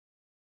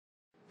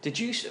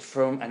Deduce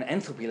from an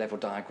enthalpy level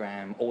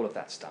diagram all of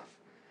that stuff.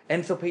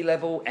 Enthalpy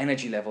level,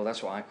 energy level,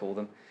 that's what I call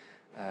them.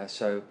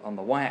 So on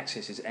the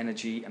y-axis is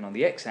energy, and on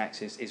the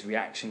x-axis is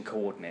reaction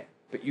coordinate.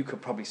 But you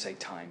could probably say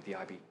time, the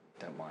IB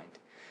don't mind.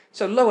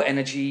 So lower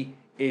energy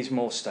is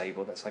more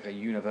stable, that's like a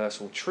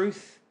universal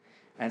truth.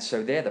 And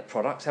so there the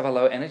products have a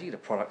lower energy, the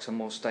products are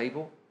more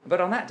stable.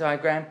 But on that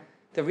diagram,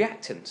 the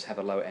reactants have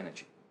a lower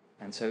energy,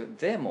 and so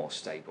they're more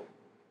stable.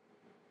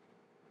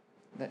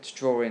 Let's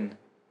draw in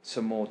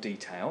some more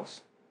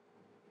details.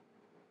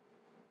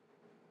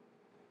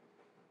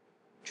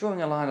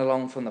 Drawing a line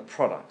along from the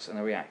products and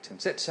the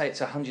reactants, let's say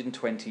it's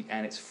 120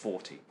 and it's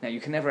 40. Now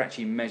you can never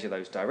actually measure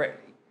those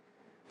directly,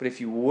 but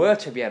if you were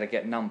to be able to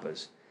get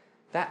numbers,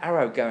 that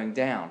arrow going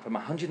down from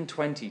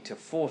 120 to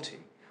 40,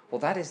 well,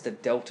 that is the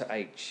delta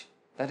H.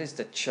 That is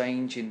the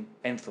change in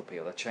enthalpy,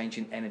 or the change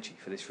in energy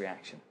for this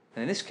reaction.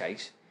 And in this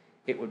case,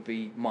 it would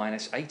be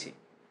minus 80.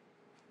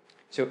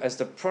 So as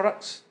the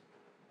products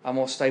are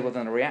more stable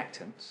than the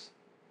reactants,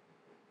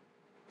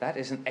 that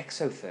is an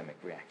exothermic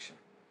reaction.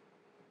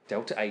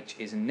 Delta H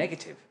is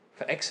negative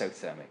for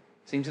exothermic.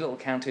 Seems a little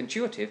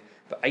counterintuitive,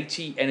 but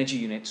 80 energy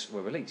units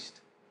were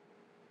released.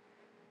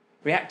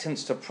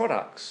 Reactants to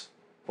products,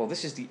 well,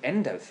 this is the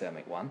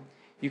endothermic one.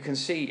 You can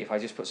see, if I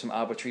just put some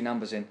arbitrary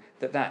numbers in,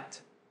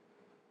 that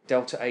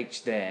delta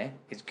H there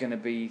is going to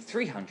be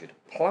 300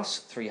 plus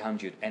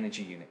 300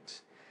 energy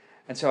units.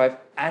 And so I've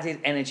added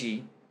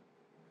energy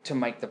to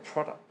make the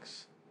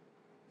products.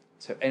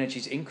 So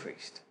energy's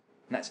increased,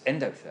 and that's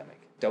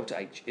endothermic. Delta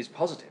H is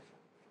positive.